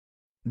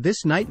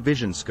This night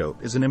vision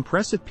scope is an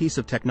impressive piece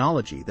of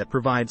technology that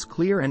provides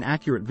clear and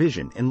accurate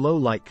vision in low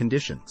light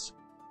conditions.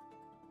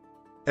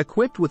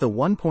 Equipped with a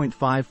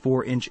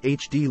 1.54-inch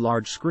HD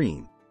large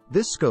screen,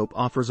 this scope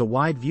offers a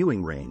wide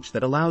viewing range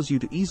that allows you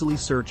to easily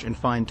search and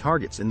find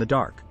targets in the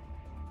dark.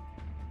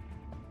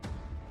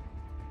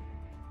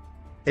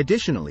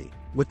 Additionally,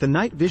 with the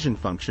night vision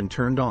function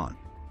turned on,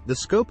 the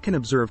scope can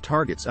observe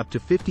targets up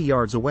to 50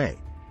 yards away,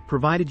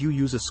 provided you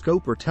use a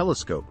scope or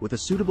telescope with a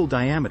suitable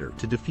diameter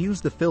to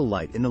diffuse the fill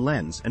light in the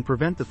lens and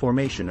prevent the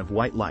formation of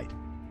white light.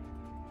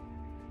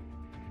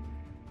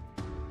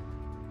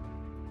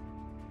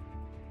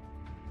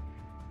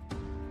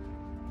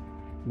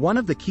 One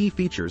of the key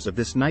features of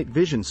this night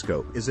vision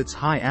scope is its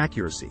high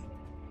accuracy.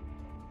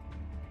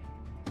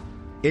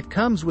 It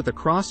comes with a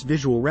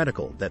cross-visual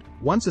reticle that,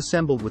 once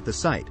assembled with the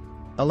sight,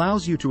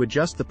 allows you to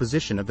adjust the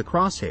position of the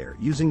crosshair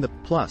using the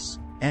plus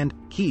and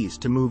keys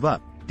to move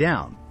up,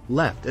 down,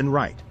 left and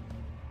right.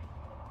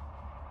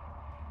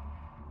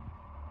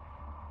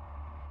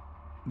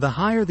 The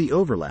higher the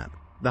overlap,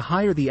 the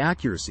higher the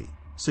accuracy,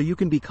 so you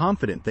can be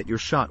confident that your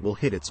shot will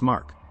hit its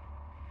mark.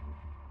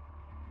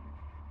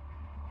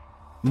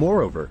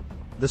 Moreover,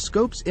 the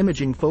scope's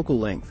imaging focal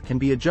length can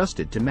be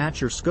adjusted to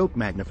match your scope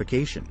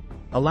magnification,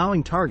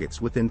 allowing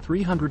targets within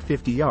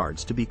 350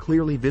 yards to be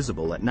clearly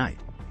visible at night.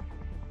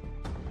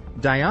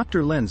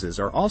 Diopter lenses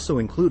are also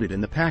included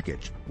in the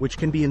package, which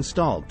can be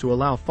installed to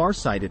allow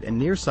far-sighted and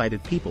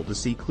nearsighted people to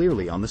see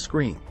clearly on the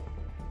screen.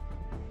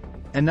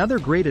 Another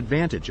great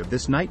advantage of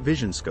this night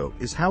vision scope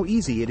is how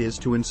easy it is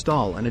to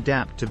install and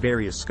adapt to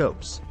various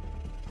scopes.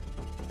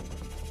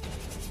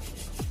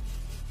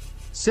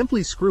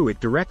 Simply screw it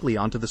directly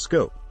onto the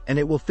scope, and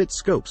it will fit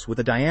scopes with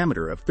a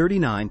diameter of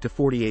 39 to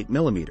 48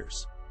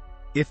 millimeters.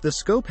 If the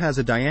scope has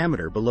a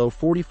diameter below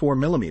 44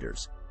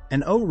 millimeters,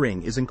 an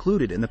O-ring is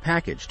included in the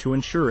package to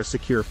ensure a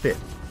secure fit.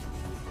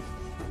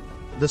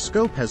 The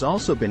scope has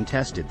also been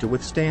tested to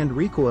withstand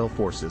recoil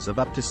forces of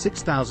up to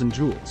 6,000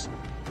 joules,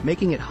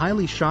 making it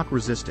highly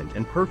shock-resistant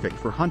and perfect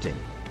for hunting,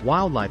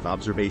 wildlife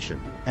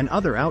observation, and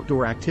other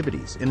outdoor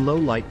activities in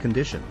low-light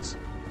conditions.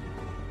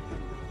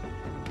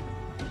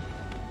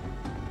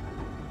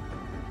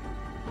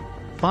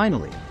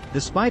 Finally,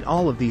 despite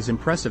all of these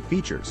impressive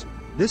features,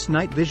 this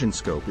night vision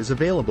scope is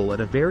available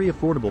at a very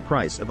affordable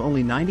price of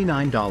only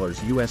 $99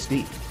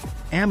 USD.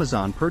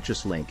 Amazon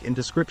purchase link in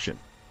description.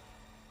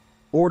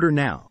 Order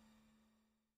now.